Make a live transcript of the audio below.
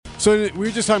So we were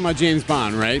just talking about James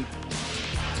Bond, right?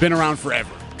 It's been around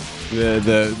forever.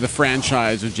 The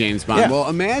franchise of James Bond. Yeah. Well,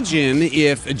 imagine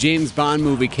if a James Bond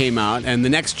movie came out and the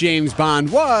next James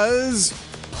Bond was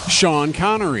Sean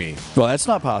Connery. Well, that's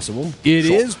not possible. It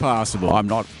is possible. I'm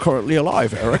not currently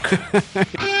alive, Eric.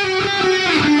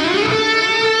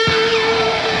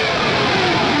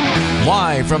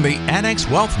 Live from the Annex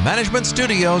Wealth Management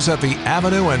Studios at the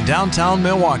Avenue in downtown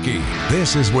Milwaukee,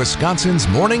 this is Wisconsin's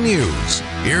Morning News.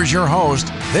 Here's your host,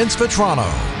 Vince Vitrano.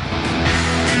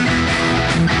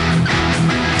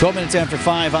 12 minutes after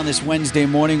 5 on this Wednesday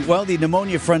morning. Well, the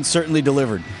pneumonia front certainly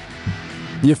delivered.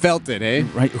 You felt it, eh?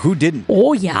 Right? Who didn't?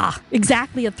 Oh, yeah.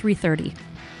 Exactly at 3:30.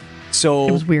 So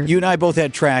It was weird. You and I both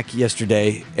had track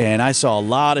yesterday, and I saw a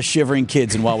lot of shivering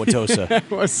kids in Wauwatosa. It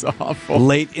was awful.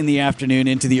 Late in the afternoon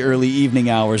into the early evening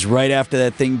hours, right after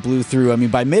that thing blew through. I mean,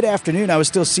 by mid-afternoon, I was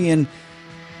still seeing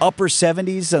upper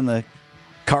 70s on the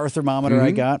car thermometer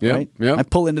I got, Yep, right? yep. I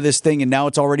pull into this thing, and now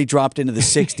it's already dropped into the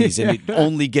 60s, and it's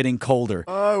only getting colder.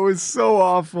 Oh, it was so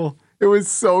awful. It was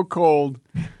so cold.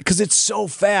 Because it's so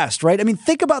fast, right? I mean,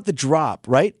 think about the drop,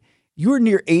 right? You were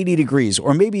near 80 degrees,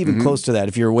 or maybe even close to that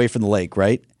if you're away from the lake,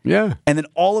 right? Yeah. And then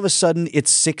all of a sudden, it's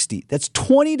 60. That's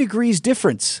 20 degrees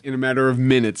difference. In a matter of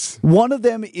minutes. One of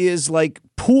them is like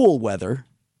pool weather,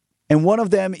 and one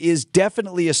of them is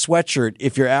definitely a sweatshirt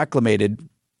if you're acclimated.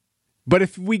 But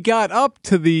if we got up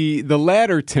to the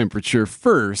latter temperature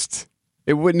first,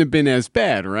 it wouldn't have been as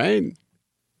bad, right?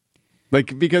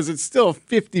 Like, because it's still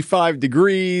 55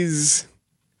 degrees.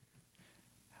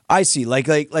 I see. Like,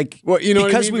 Well, you know what I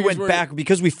because mean? we went back,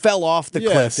 because we fell off the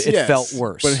cliff, it felt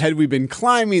worse. But had we been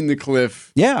climbing the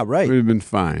cliff, yeah, right. it would have been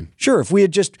fine. Sure, if we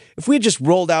had just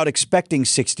rolled out expecting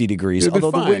 60 degrees, It would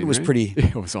have although been the wind fine, was right? pretty.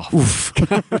 It was awful.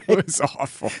 It was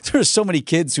awful. There were so many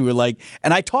kids who were like,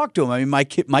 and I talked to them. I mean, my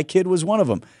kid was one of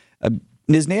them.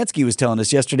 Niznansky was telling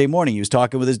us yesterday morning. He was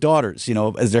talking with his daughters,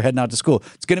 as they're heading out to school.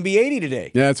 It's going to be 80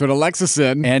 today. Yeah, that's what Alexa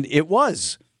said. And it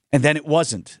was. And then it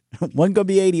wasn't. Wasn't going to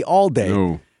be 80 all day.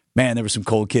 No. Man, there were some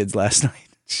cold kids last night.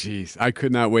 Jeez, I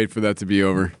could not wait for that to be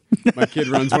over. My kid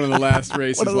runs one of the last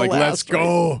races. One of the Like, let's last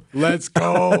go. Let's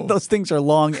go. Those things are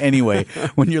long anyway.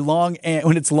 When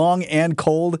it's long and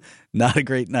cold, not a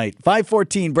great night.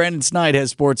 5:14, Brandon Snide has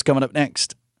sports coming up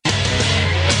next.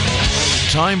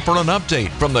 Time for an update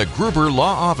from the Gruber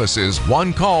Law Office's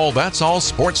One Call, That's All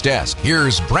Sports Desk.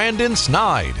 Here's Brandon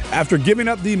Snide. After giving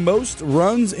up the most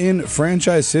runs in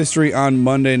franchise history on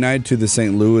Monday night to the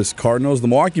St. Louis Cardinals, the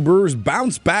Milwaukee Brewers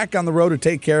bounced back on the road to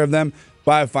take care of them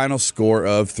by a final score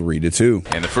of 3-2.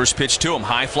 And the first pitch to him,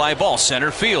 high fly ball,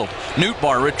 center field.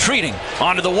 Nootbaar retreating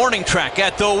onto the warning track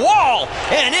at the wall,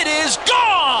 and it is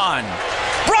gone!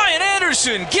 Brian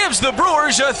Anderson gives the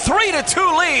Brewers a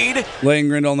 3-2 lead. Laying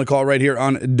Grindle on the call right here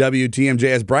on WTMJ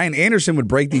as Brian Anderson would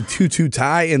break the 2-2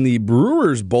 tie, and the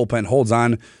Brewers bullpen holds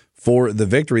on for the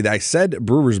victory. I said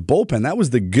Brewers bullpen. That was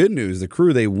the good news. The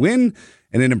Crew, they win,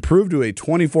 and it improved to a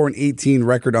 24-18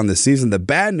 record on the season. The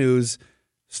bad news,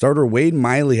 starter Wade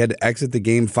Miley had to exit the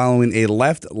game following a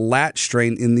left lat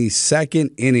strain in the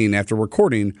second inning after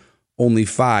recording only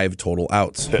 5 total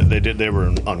outs. They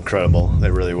were incredible. They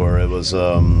really were. It was,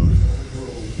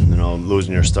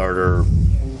 losing your starter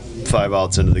 5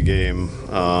 outs into the game,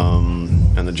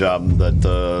 and the job that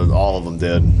all of them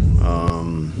did,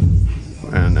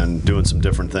 and doing some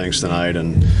different things tonight,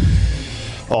 and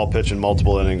all pitching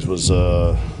multiple innings was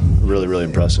really, really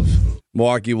impressive.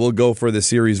 Milwaukee will go for the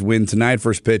series win tonight.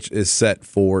 First pitch is set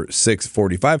for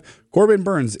 6:45. Corbin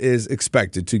Burns is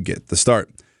expected to get the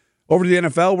start. Over to the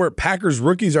NFL, where Packers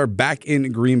rookies are back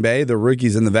in Green Bay. The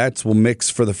rookies and the vets will mix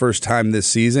for the first time this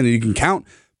season, and you can count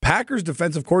Packers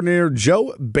defensive coordinator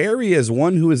Joe Barry as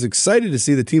one who is excited to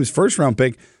see the team's first-round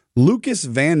pick, Lucas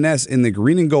Van Ness, in the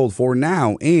green and gold for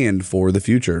now and for the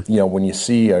future. When you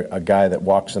see a guy that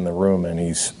walks in the room and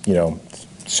he's,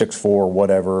 6'4",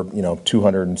 whatever,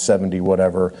 270,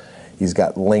 whatever, he's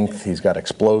got length, he's got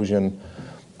explosion,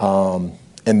 and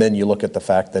then you look at the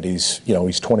fact that he's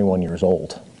 21 years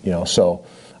old. So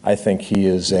I think he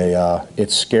is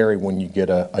it's scary when you get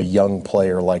a young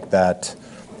player like that,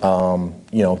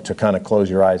 to kind of close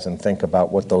your eyes and think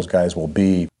about what those guys will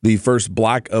be. The first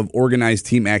block of organized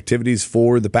team activities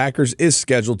for the Packers is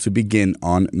scheduled to begin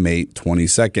on May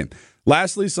 22nd.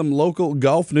 Lastly, some local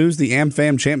golf news. The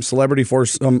AmFam Champ Celebrity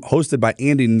Foursome hosted by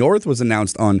Andy North was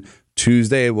announced on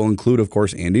Tuesday. It will include, of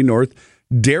course, Andy North,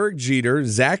 Derek Jeter,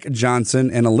 Zach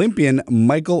Johnson, and Olympian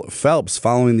Michael Phelps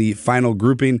following the final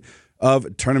grouping of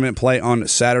tournament play on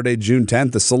Saturday, June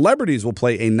 10th. The celebrities will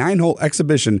play a 9-hole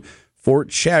exhibition for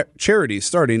charity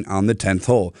starting on the 10th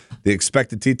hole. The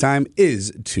expected tee time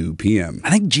is 2 p.m. I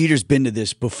think Jeter's been to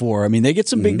this before. I mean, they get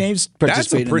some big names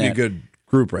participating. That's a pretty in that. good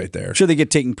group right there. I'm sure they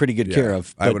get taken pretty good care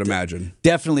of. I would imagine.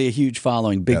 Definitely a huge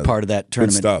following, big part of that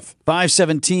tournament. Good stuff.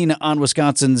 5:17 on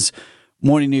Wisconsin's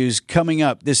Morning News. Coming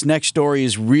up, this next story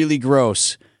is really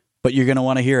gross, but you're going to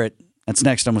want to hear it. That's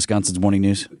next on Wisconsin's Morning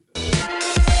News.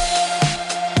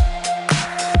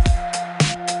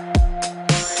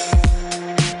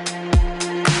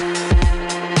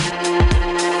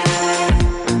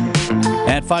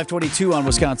 At 5:22 on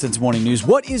Wisconsin's Morning News,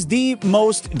 what is the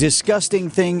most disgusting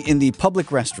thing in the public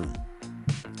restroom?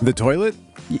 The toilet?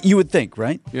 You would think,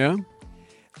 right? Yeah.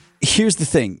 Here's the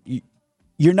thing.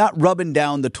 You're not rubbing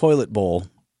down the toilet bowl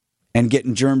and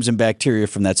getting germs and bacteria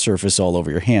from that surface all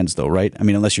over your hands, though, right? I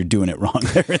mean, unless you're doing it wrong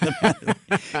there.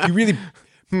 You really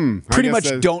pretty much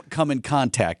don't come in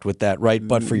contact with that, right?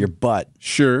 But for your butt.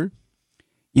 Sure.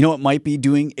 You know what might be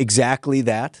doing exactly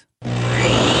that?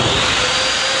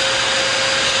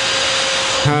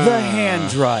 The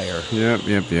hand dryer.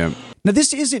 Yep. Now,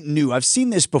 this isn't new. I've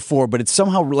seen this before, but it's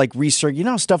somehow like you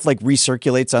know how stuff like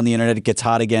recirculates on the internet, it gets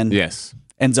hot again? Yes.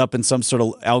 Ends up in some sort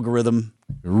of algorithm.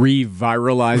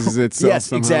 Reviralizes itself Yes,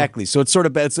 somehow. exactly. So it's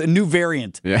a new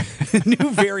variant. Yeah. A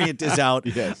new variant is out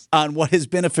Yes. on what has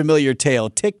been a familiar tale.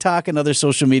 TikTok and other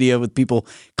social media with people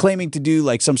claiming to do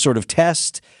like some sort of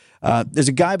test. There's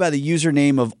a guy by the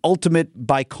username of Ultimate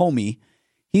Bikomi.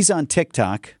 He's on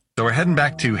TikTok. So we're heading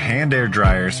back to hand air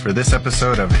dryers for this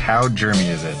episode of How Germy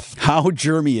Is It? How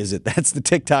germy is it? That's the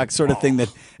TikTok sort of thing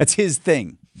that's his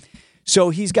thing.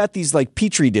 So he's got these like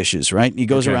Petri dishes, right? He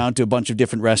goes around to a bunch of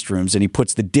different restrooms and he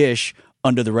puts the dish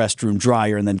under the restroom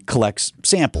dryer and then collects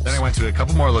samples. Then I went to a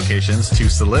couple more locations to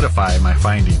solidify my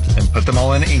findings and put them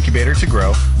all in an incubator to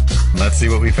grow. Let's see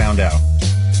what we found out.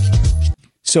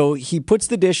 So he puts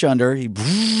the dish under,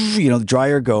 the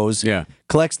dryer goes,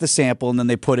 collects the sample, and then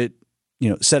they put it,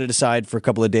 set it aside for a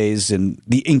couple of days in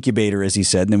the incubator, as he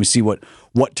said, and then we see what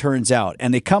turns out.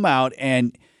 And they come out,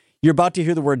 and you're about to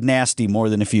hear the word nasty more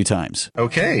than a few times.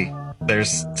 Okay,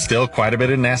 there's still quite a bit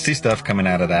of nasty stuff coming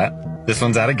out of that. This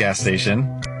one's at a gas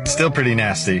station. Still pretty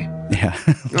nasty. Yeah.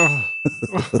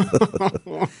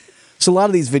 So a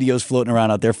lot of these videos floating around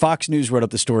out there. Fox News wrote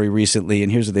up the story recently,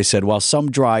 and here's what they said. While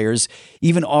some dryers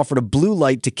even offered a blue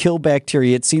light to kill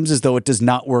bacteria, it seems as though it does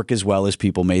not work as well as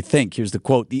people may think. Here's the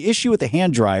quote. The issue with the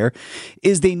hand dryer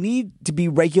is they need to be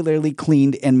regularly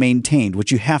cleaned and maintained,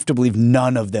 which you have to believe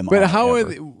none of them are. But how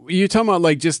are you talking about,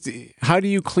 like, just how do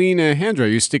you clean a hand dryer?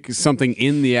 You stick something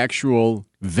in the actual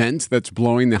vent that's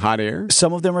blowing the hot air?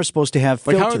 Some of them are supposed to have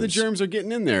filters. Like, how are the germs are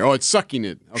getting in there? Oh, it's sucking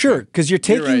it. Okay. Sure, because you're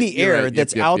taking the air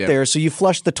that's out there, so you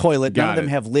flush the toilet. None of them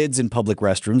have lids in public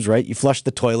restrooms, right? You flush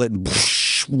the toilet and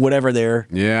whatever there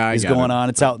is going on,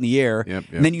 it's out in the air. Yep.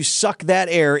 And then you suck that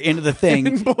air into the thing,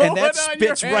 and that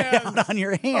spits right out on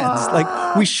your hands.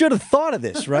 Like, we should have thought of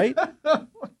this, right?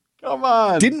 Come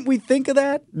on. Didn't we think of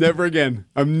that? Never again.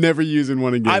 I'm never using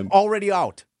one again. I'm already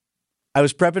out. I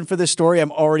was prepping for this story.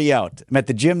 I'm already out. I'm at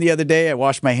the gym the other day. I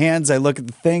wash my hands. I look at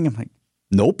the thing. I'm like,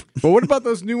 nope. But what about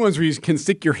those new ones where you can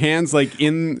stick your hands like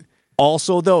in?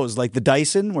 Also those, like the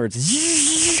Dyson, where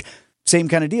it's same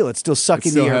kind of deal. It's still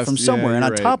sucking the air from somewhere. And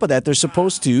on top of that, they're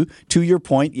supposed to your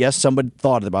point, yes, somebody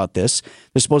thought about this,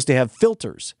 they're supposed to have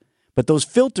filters. But those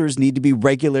filters need to be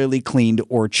regularly cleaned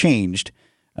or changed,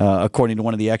 according to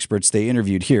one of the experts they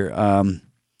interviewed here.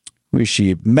 Who is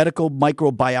she? Medical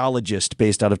microbiologist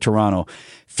based out of Toronto.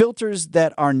 Filters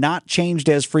that are not changed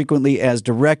as frequently as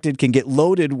directed can get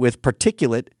loaded with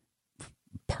particulate,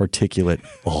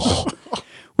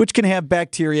 which can have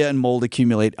bacteria and mold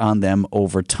accumulate on them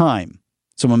over time.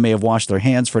 Someone may have washed their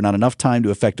hands for not enough time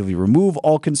to effectively remove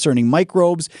all concerning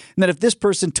microbes, and that if this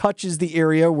person touches the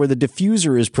area where the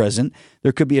diffuser is present,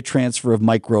 there could be a transfer of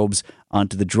microbes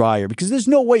onto the dryer, because there's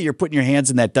no way you're putting your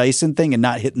hands in that Dyson thing and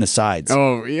not hitting the sides.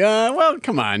 Oh, yeah. Well,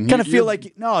 come on. Kind of feel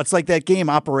like, no, it's like that game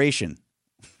Operation,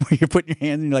 where you're putting your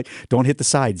hands and you're like, don't hit the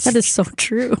sides. That is so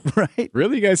true. Right?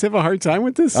 Really? You guys have a hard time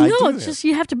with this? No, it's just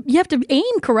you have to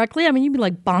aim correctly. I mean, you'd be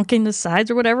like bonking the sides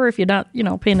or whatever if you're not,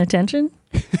 paying attention.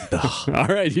 All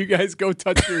right, you guys go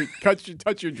touch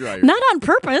your dryer. Not on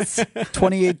purpose.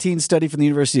 2018 study from the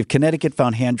University of Connecticut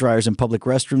found hand dryers in public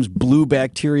restrooms blew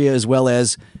bacteria as well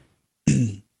as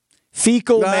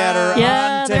fecal matter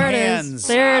onto hands.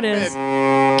 There it is.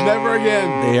 Never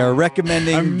again. They are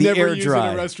recommending the air dry.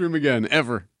 I'm never using a restroom again,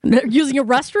 ever. Using a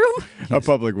restroom? A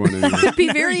public one. Anyway. It'd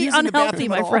be very unhealthy,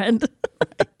 my friend.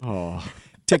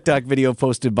 TikTok video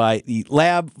posted by the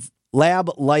Lab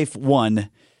Life One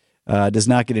does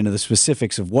not get into the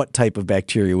specifics of what type of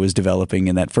bacteria was developing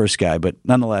in that first guy, but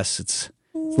nonetheless, it's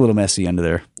It's a little messy under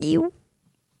there. You.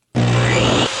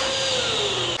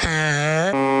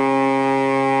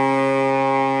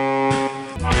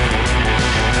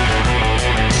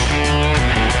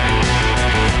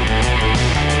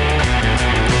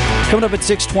 Coming up at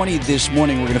 6:20 this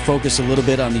morning, we're going to focus a little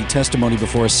bit on the testimony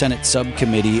before a Senate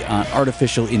subcommittee on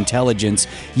artificial intelligence.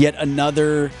 Yet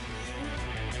another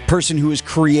person who is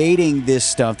creating this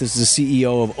stuff, this is the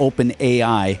CEO of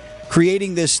OpenAI,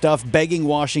 creating this stuff, begging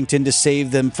Washington to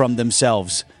save them from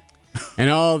themselves. And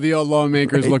all the old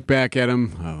lawmakers look back at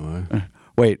him.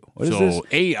 Wait, what is this? So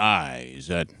AI, is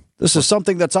that... This is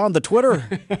something that's on the Twitter.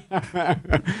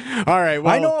 All right,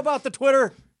 well... I know about the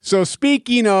Twitter. So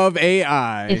speaking of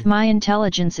AI... If my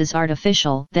intelligence is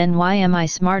artificial, then why am I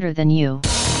smarter than you?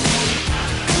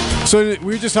 So we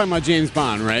were just talking about James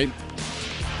Bond, right?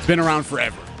 Been around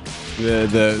forever.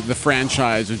 The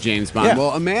franchise of James Bond. Yeah.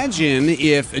 Well, imagine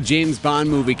if a James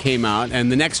Bond movie came out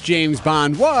and the next James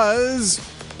Bond was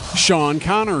Sean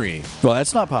Connery. Well,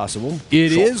 that's not possible.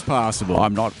 It is possible.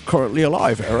 I'm not currently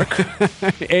alive, Eric.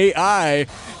 AI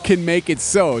can make it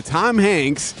so. Tom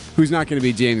Hanks, who's not going to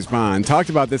be James Bond, talked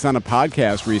about this on a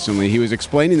podcast recently. He was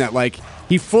explaining that, like,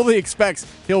 he fully expects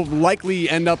he'll likely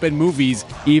end up in movies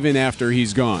even after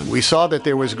he's gone. We saw that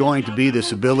there was going to be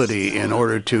this ability in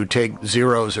order to take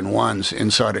zeros and ones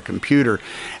inside a computer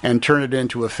and turn it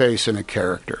into a face and a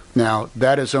character. Now,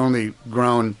 that has only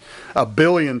grown a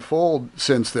billionfold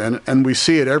since then, and we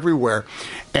see it everywhere.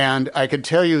 And I can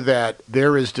tell you that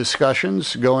there is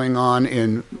discussions going on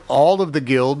in all of the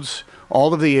guilds,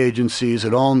 all of the agencies,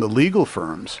 and all in the legal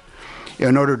firms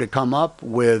in order to come up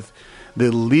with the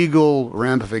legal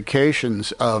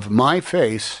ramifications of my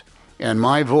face and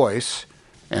my voice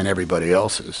and everybody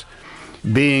else's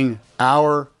being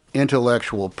our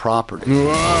intellectual property.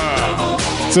 Wow.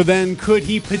 So then could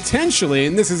he potentially,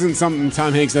 and this isn't something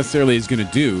Tom Hanks necessarily is going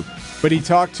to do, but he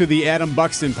talked to the Adam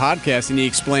Buxton podcast and he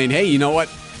explained, hey, you know what?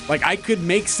 Like, I could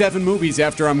make 7 movies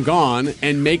after I'm gone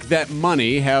and make that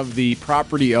money, have the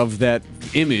property of that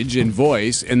image and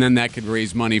voice, and then that could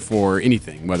raise money for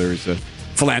anything, whether it's a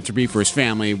philanthropy for his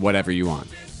family, whatever you want.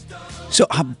 So,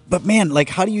 but man, like,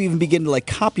 how do you even begin to, like,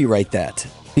 copyright that?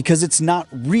 Because it's not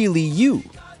really you.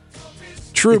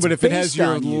 True, but if it has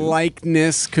your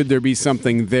likeness, could there be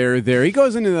something there? He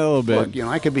goes into that a little bit. Look, you know,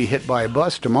 I could be hit by a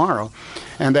bus tomorrow,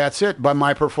 and that's it. But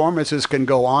my performances can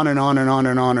go on and on and on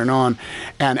and on and on.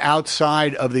 And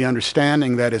outside of the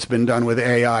understanding that it's been done with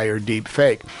AI or deep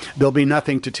fake, there'll be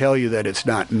nothing to tell you that it's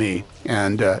not me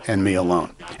and me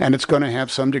alone. And it's going to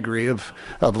have some degree of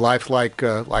lifelike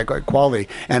quality.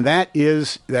 And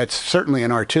that's certainly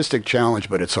an artistic challenge,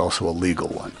 but it's also a legal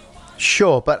one.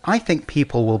 Sure, but I think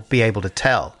people will be able to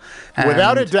tell.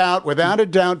 Without a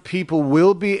doubt, people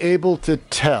will be able to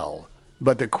tell.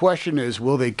 But the question is,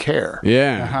 will they care?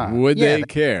 Yeah, would they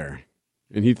care?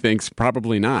 And he thinks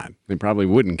probably not. They probably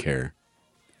wouldn't care.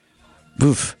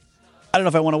 Oof. I don't know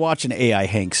if I want to watch an AI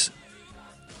Hanks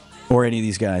or any of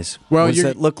these guys. Well, what's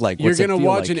that look like? You're going to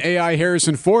watch an AI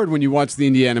Harrison Ford when you watch the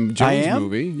Indiana Jones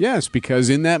movie. Yes, because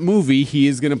in that movie, he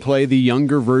is going to play the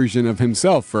younger version of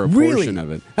himself for a portion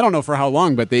of it. I don't know for how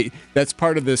long, but that's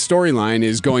part of the storyline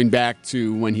is going back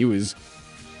to when he was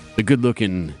the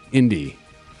good-looking Indy.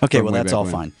 Okay, well, that's all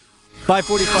fine.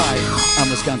 5:45 on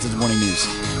Wisconsin's Morning News.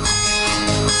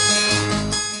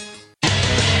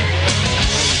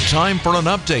 Time for an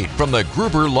update from the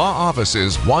Gruber Law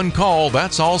Office's One Call,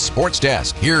 That's All Sports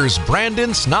Desk. Here's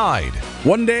Brandon Snide.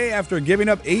 One day after giving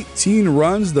up 18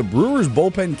 runs, the Brewers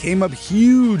bullpen came up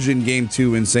huge in Game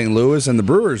 2 in St. Louis, and the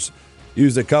Brewers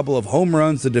used a couple of home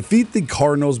runs to defeat the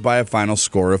Cardinals by a final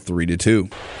score of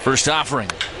 3-2. First offering.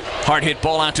 Hard hit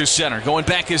ball out to center. Going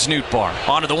back is Nootbaar.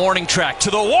 Onto the warning track. To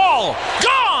the wall.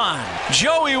 Gone!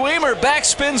 Joey Wiemer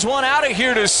backspins one out of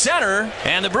here to center,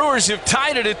 and the Brewers have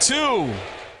tied it at 2.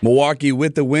 Milwaukee,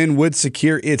 with the win, would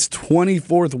secure its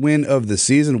 24th win of the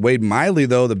season. Wade Miley,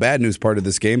 though, the bad news part of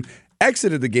this game,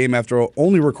 exited the game after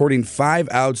only recording 5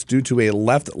 outs due to a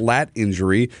left lat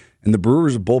injury, and the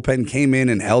Brewers' bullpen came in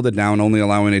and held it down, only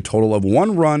allowing a total of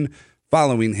 1 run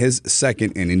following his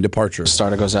second inning departure.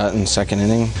 Starter goes out in second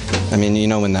inning. I mean, you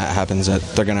know when that happens that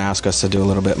they're going to ask us to do a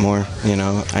little bit more. You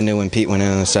know, I knew when Pete went in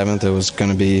the 7th, it was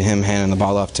going to be him handing the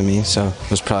ball off to me. So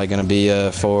it was probably going to be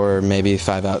a 4, maybe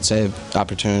 5 out save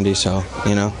opportunity. So,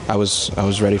 you know, I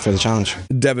was ready for the challenge.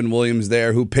 Devin Williams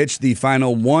there, who pitched the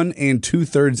final 1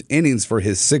 2/3 innings for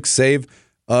his 6th save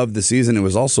of the season. It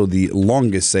was also the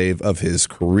longest save of his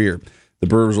career. The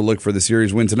Brewers will look for the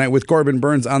series win tonight with Corbin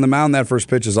Burns on the mound. That first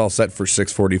pitch is all set for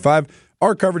 6:45.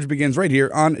 Our coverage begins right here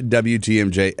on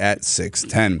WTMJ at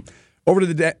 6:10. Over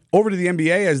to the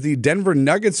NBA as the Denver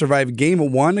Nuggets survived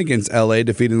Game 1 against LA,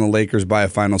 defeating the Lakers by a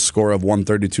final score of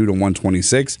 132 to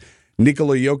 126.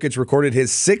 Nikola Jokic recorded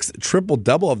his 6th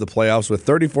triple-double of the playoffs with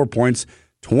 34 points,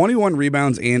 21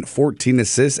 rebounds, and 14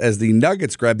 assists as the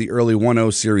Nuggets grabbed the early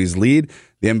 1-0 series lead.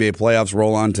 The NBA playoffs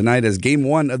roll on tonight as Game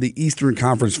 1 of the Eastern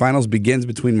Conference Finals begins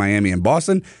between Miami and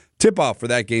Boston. Tip-off for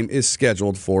that game is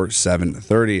scheduled for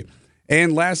 7:30.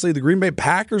 And lastly, the Green Bay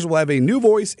Packers will have a new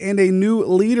voice and a new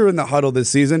leader in the huddle this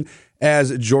season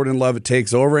as Jordan Love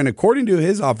takes over. And according to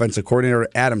his offensive coordinator,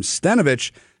 Adam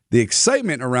Stenavich, the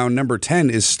excitement around number 10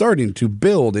 is starting to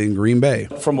build in Green Bay.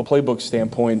 From a playbook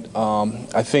standpoint,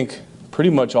 I think pretty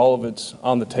much all of it's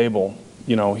on the table.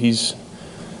 You know, he's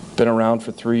been around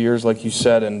for 3 years, like you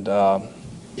said, and,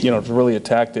 really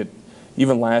attacked it.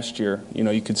 Even last year,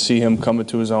 you could see him coming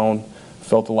to his own,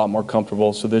 felt a lot more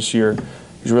comfortable. So this year,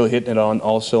 he's really hitting it on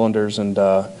all cylinders, and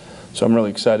so I'm really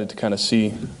excited to kind of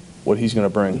see what he's going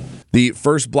to bring. The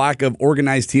first block of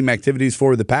organized team activities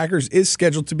for the Packers is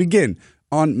scheduled to begin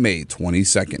on May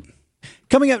 22nd.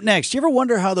 Coming up next, you ever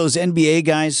wonder how those NBA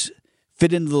guys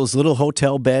fit into those little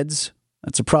hotel beds?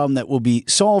 That's a problem that will be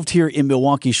solved here in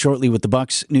Milwaukee shortly with the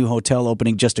Bucks' new hotel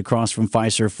opening just across from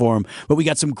Fiserv Forum. But we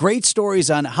got some great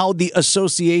stories on how the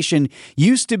association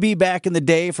used to be back in the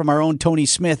day from our own Tony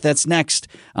Smith. That's next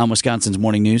on Wisconsin's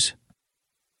Morning News.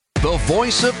 The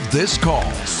voice of this call.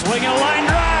 Swing a line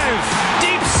drive.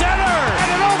 Deep center.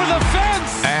 And it over the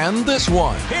fence. And this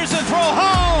one. Here's a throw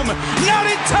home. Not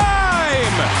in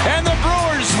time. And the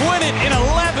Brewers win it in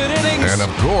 11 innings. And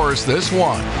of course, this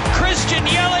one. Christian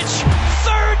Yelich,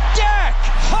 third deck.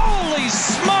 Holy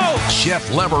smoke.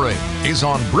 Jeff Levering is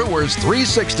on Brewers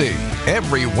 360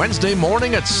 every Wednesday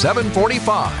morning at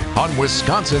 7:45 on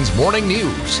Wisconsin's Morning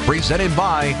News. Presented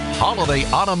by Holiday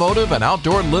Automotive and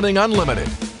Outdoor Living Unlimited.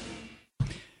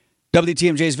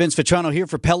 WTMJ's Vince Vitrano here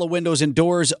for Pella Windows and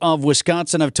Doors of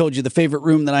Wisconsin. I've told you the favorite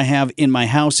room that I have in my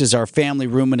house is our family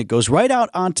room, and it goes right out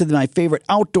onto my favorite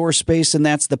outdoor space, and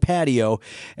that's the patio.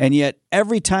 And yet,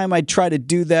 every time I try to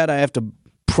do that, I have to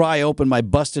pry open my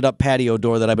busted-up patio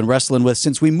door that I've been wrestling with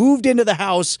since we moved into the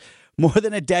house more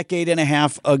than a decade and a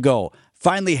half ago.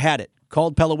 Finally had it.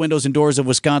 Called Pella Windows and Doors of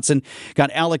Wisconsin.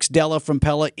 Got Alex Della from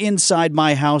Pella inside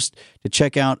my house to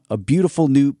check out a beautiful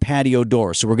new patio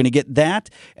door. So we're going to get that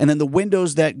and then the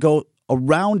windows that go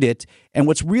around it. And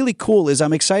what's really cool is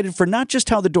I'm excited for not just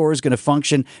how the door is going to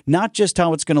function, not just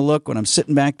how it's going to look when I'm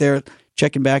sitting back there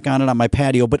checking back on it on my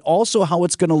patio, but also how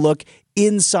it's going to look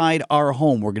inside our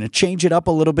home. We're going to change it up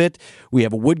a little bit. We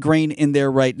have a wood grain in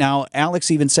there right now. Alex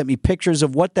even sent me pictures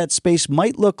of what that space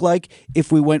might look like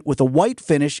if we went with a white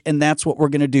finish, and that's what we're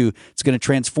going to do. It's going to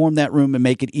transform that room and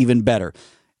make it even better.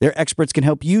 Their experts can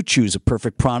help you choose a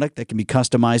perfect product that can be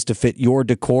customized to fit your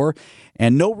decor,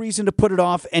 and no reason to put it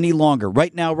off any longer.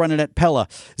 Right now, running at Pella,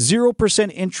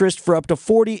 0% interest for up to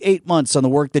 48 months on the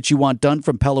work that you want done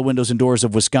from Pella Windows and Doors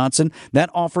of Wisconsin. That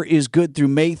offer is good through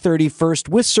May 31st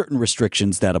with certain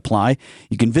restrictions that apply.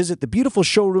 You can visit the beautiful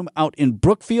showroom out in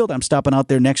Brookfield. I'm stopping out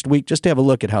there next week just to have a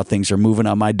look at how things are moving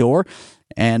on my door.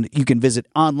 And you can visit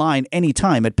online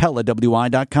anytime at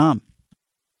PellaWI.com.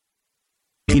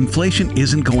 Inflation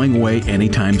isn't going away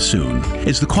anytime soon.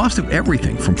 As the cost of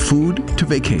everything from food to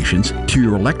vacations to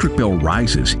your electric bill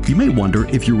rises, you may wonder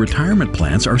if your retirement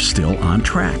plans are still on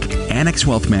track. Annex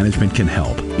Wealth Management can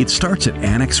help. It starts at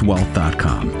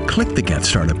annexwealth.com. Click the Get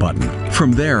Started button.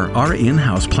 From there, our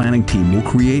in-house planning team will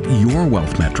create your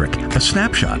wealth metric, a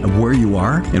snapshot of where you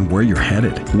are and where you're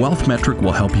headed. Wealth Metric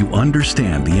will help you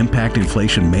understand the impact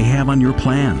inflation may have on your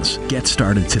plans. Get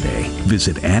started today.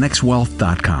 Visit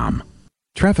annexwealth.com.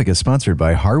 Traffic is sponsored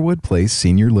by Harwood Place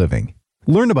Senior Living.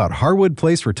 Learn about Harwood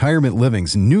Place Retirement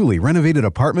Living's newly renovated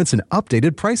apartments and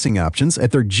updated pricing options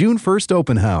at their June 1st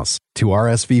open house. To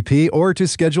RSVP or to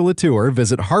schedule a tour,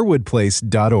 visit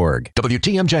harwoodplace.org.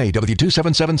 WTMJ,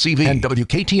 W277CV, and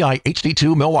WKTI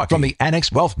HD2 Milwaukee from the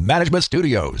Annex Wealth Management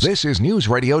Studios. This is News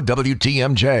Radio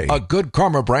WTMJ, a Good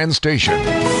Karma brand station.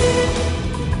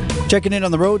 Checking in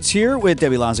on the roads here with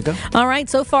Debbie Lazica. All right,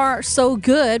 so far so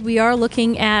good. We are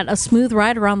looking at a smooth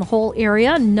ride around the whole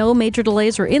area. No major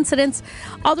delays or incidents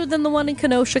other than the one in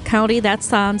Kenosha County.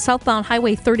 That's on southbound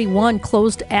Highway 31,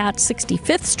 closed at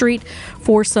 65th Street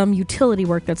for some utility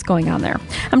work that's going on there.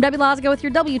 I'm Debbie Lazica with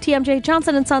your WTMJ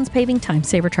Johnson & Sons Paving Time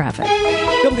Saver Traffic.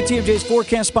 WTMJ's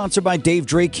forecast sponsored by Dave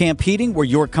Drake Camp Heating, where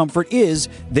your comfort is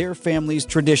their family's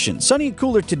tradition. Sunny and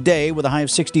cooler today with a high of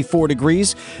 64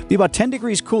 degrees. Be about 10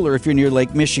 degrees cooler if you're near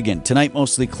Lake Michigan. Tonight,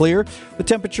 mostly clear, with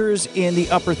temperatures in the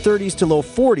upper 30s to low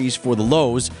 40s for the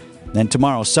lows. Then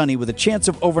tomorrow, sunny with a chance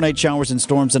of overnight showers and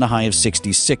storms and a high of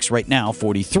 66. Right now,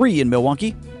 43 in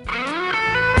Milwaukee.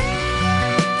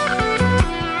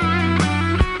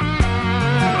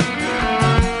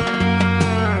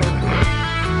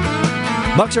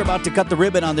 Bucks are about to cut the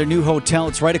ribbon on their new hotel.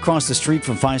 It's right across the street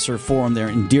from Fiserv Forum there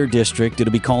in Deer District.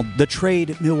 It'll be called The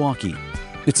Trade Milwaukee.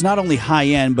 It's not only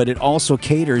high-end, but it also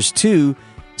caters to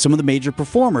some of the major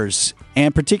performers,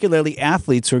 and particularly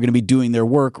athletes who are going to be doing their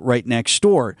work right next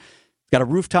door. Got a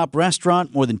rooftop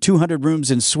restaurant, more than 200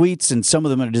 rooms and suites, and some of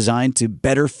them are designed to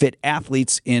better fit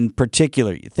athletes in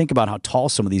particular. You think about how tall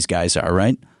some of these guys are,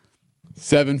 right?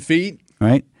 7 feet.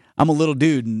 Right? I'm a little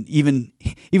dude, and even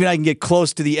I can get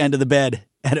close to the end of the bed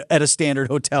at a standard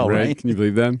hotel, right? Can you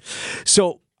believe that?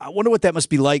 So I wonder what that must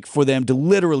be like for them to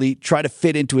literally try to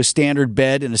fit into a standard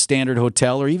bed in a standard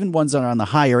hotel, or even ones that are on the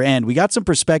higher end. We got some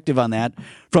perspective on that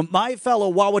from my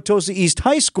fellow Wauwatosa East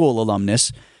High School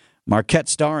alumnus, Marquette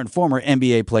star and former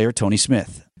NBA player Tony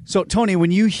Smith. So, Tony,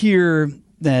 when you hear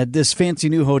that this fancy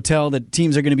new hotel that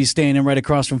teams are going to be staying in right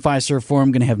across from Fiserv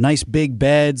Forum, going to have nice big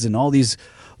beds and all these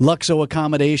Luxo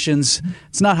accommodations,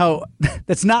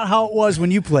 that's not how it was when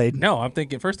you played. No,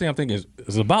 first thing I'm thinking is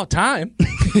it's about time.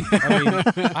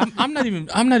 I mean,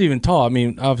 I'm not even tall. I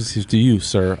mean, obviously to you,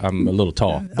 sir, I'm a little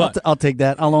tall. But I'll take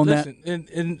that. I'll own that.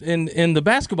 In the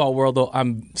basketball world, though,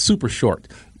 I'm super short.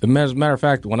 As a matter of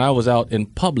fact, when I was out in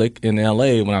public in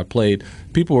L.A. when I played,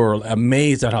 people were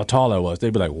amazed at how tall I was.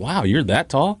 They'd be like, wow, you're that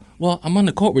tall? Well, I'm on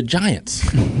the court with giants.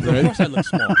 Of course I look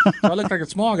small. So I looked like a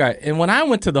small guy. And when I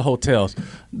went to the hotels,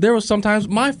 there was sometimes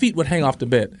my feet would hang off the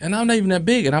bed. And I'm not even that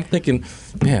big. And I'm thinking,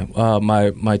 man, my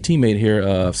teammate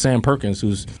here, Sam Perkins,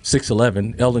 who's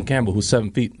 6'11", Eldon Campbell, who's 7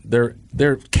 feet,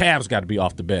 their calves got to be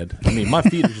off the bed. I mean, my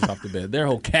feet are just off the bed. Their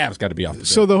whole calves got to be off the bed.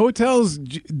 So the hotels,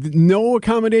 no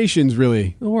accommodations,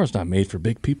 really? The world's not made for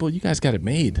big people. You guys got it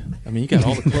made. I mean, you got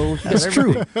all the clothes. That's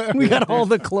true. We got all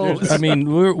the clothes. I mean,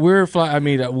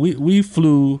 we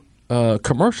flew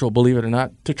commercial, believe it or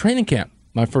not, to training camp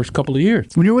my first couple of years.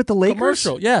 When you were with the Lakers?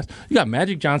 Commercial, yes. You got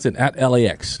Magic Johnson at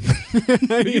LAX.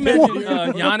 Can you imagine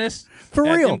Giannis for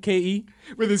at real? MKE?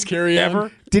 With his carry-on.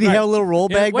 Did he have a little roll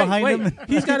bag behind him?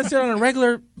 He's got to sit on a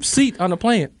regular seat on the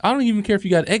plane. I don't even care if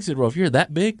you got exit row. If you're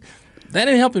that big, that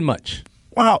ain't helping much.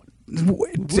 Wow.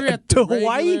 We're at to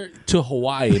Hawaii? To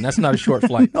Hawaii, and that's not a short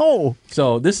flight. No.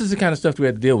 So this is the kind of stuff we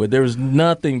had to deal with. There was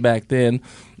nothing back then,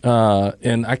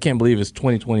 and I can't believe it's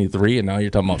 2023, and now you're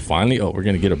talking about finally, we're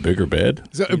going to get a bigger bed.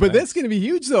 But that's going to be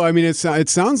huge, though. I mean, it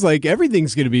sounds like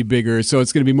everything's going to be bigger, so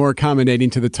it's going to be more accommodating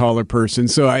to the taller person.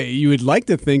 So you would like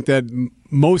to think that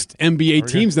most NBA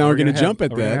teams now are going to jump at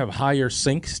that. We're going to have higher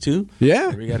sinks, too.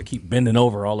 Yeah. We got to keep bending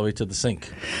over all the way to the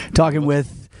sink. Talking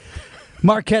with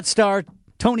Marquette star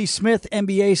Tony Smith,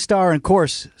 NBA star, and of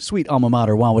course, sweet alma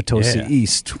mater, Wauwatosa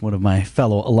East, one of my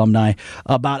fellow alumni,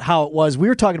 about how it was. We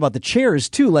were talking about the chairs,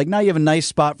 too. Like, now you have a nice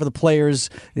spot for the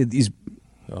players,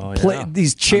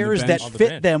 these chairs that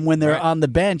fit them when they're on the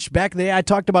bench. Back in the day, I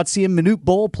talked about seeing Manute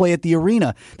Bol play at the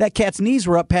arena. That cat's knees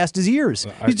were up past his ears.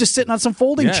 He's just sitting on some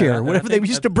folding chair, whatever they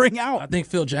used to bring out. I think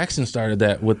Phil Jackson started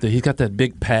that with he's got that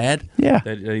big pad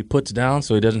that he puts down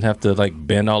so he doesn't have to like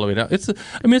bend all the way down. It's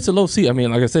a low seat. I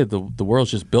mean, like I said, the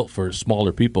world's just built for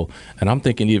smaller people. And I'm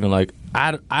thinking even like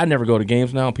I never go to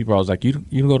games now. People are always like, you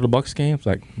can go to the Bucks games?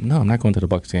 Like, no, I'm not going to the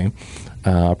Bucks game.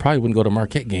 I probably wouldn't go to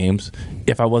Marquette games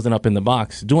if I wasn't up in the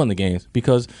box doing the games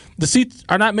because the seats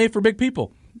are not made for big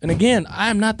people. And again,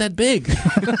 I'm not that big.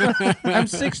 I'm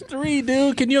 6'3",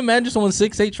 dude. Can you imagine someone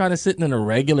 6'8" trying to sit in a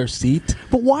regular seat?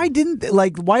 But why did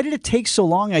it take so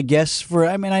long, I guess,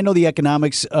 I know the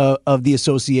economics of the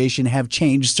association have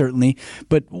changed, certainly,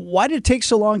 but why did it take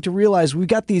so long to realize we've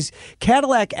got these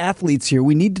Cadillac athletes here,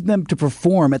 we need them to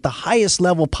perform at the highest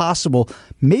level possible.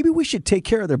 Maybe we should take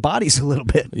care of their bodies a little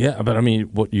bit. Yeah, but I mean,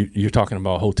 what you're talking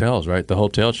about hotels, right? The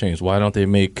hotel chains, why don't they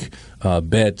make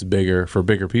beds bigger for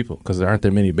bigger people? Because there aren't that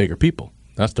many bigger people.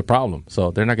 That's the problem. So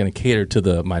they're not going to cater to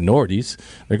the minorities.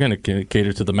 They're going to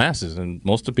cater to the masses. And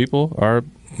most of the people are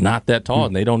not that tall,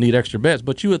 and they don't need extra beds.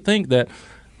 But you would think that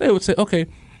they would say, okay,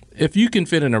 if you can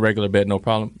fit in a regular bed, no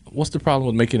problem. What's the problem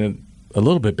with making it a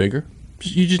little bit bigger?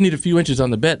 You just need a few inches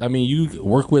on the bed. I mean, you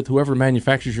work with whoever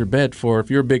manufactures your bed if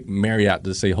you're a big Marriott,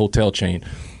 to say hotel chain,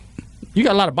 you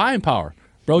got a lot of buying power.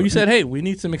 Bro, you said, hey, we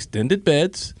need some extended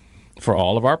beds for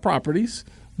all of our properties.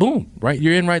 Boom, right?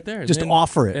 You're in right there. Just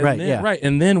offer it, right? Then, right.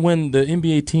 And then when the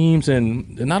NBA teams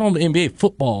and not only NBA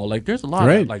football, like there's a lot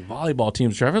of like volleyball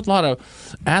teams travel. There's a lot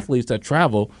of athletes that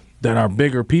travel that are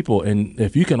bigger people, and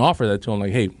if you can offer that to them,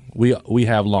 like, hey, we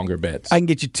have longer beds. I can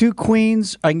get you 2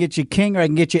 queens, I can get you king, or I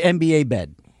can get you NBA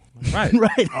bed. Right,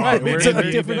 right. It's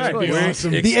a different choice.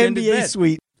 The NBA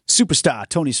suite. Superstar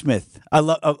Tony Smith. I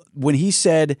love when he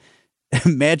said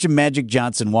Imagine Magic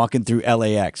Johnson walking through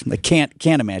LAX. I can't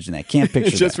imagine that. Can't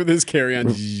picture just that. with his carry-on,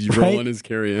 Right? rolling his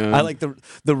carry-on. I like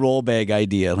the roll bag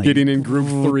idea. Like, getting in group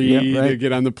 3 to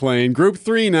get on the plane. Group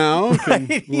 3 now. Can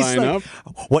line up.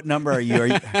 What number are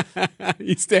you?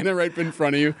 He's standing right in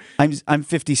front of you. I'm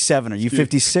 57. Are you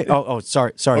 56? Oh,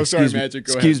 sorry. Oh, sorry, Excuse Magic.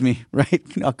 Go Excuse ahead. me.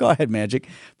 Right? No, go ahead, Magic.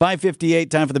 5:58.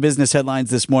 Time for the business headlines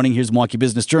this morning. Here's Milwaukee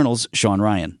Business Journal's Sean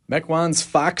Ryan. Mequon's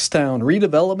Foxtown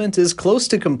redevelopment is close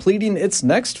to completing its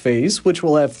next phase, which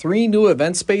will have 3 new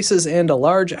event spaces and a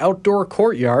large outdoor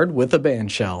courtyard with a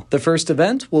band shell. The first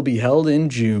event will be held in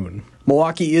June.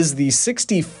 Milwaukee is the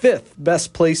 65th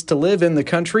best place to live in the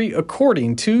country,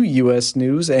 according to U.S.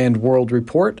 News and World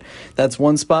Report. That's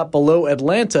one spot below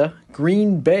Atlanta.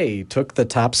 Green Bay took the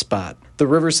top spot. The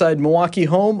Riverside Milwaukee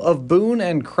home of Boone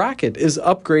and Crockett is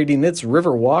upgrading its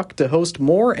Riverwalk to host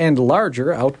more and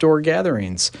larger outdoor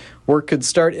gatherings. Work could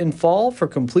start in fall for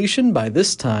completion by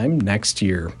this time next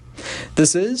year.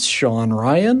 This is Sean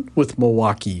Ryan with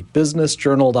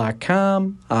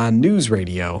MilwaukeeBusinessJournal.com on News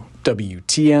Radio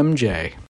WTMJ.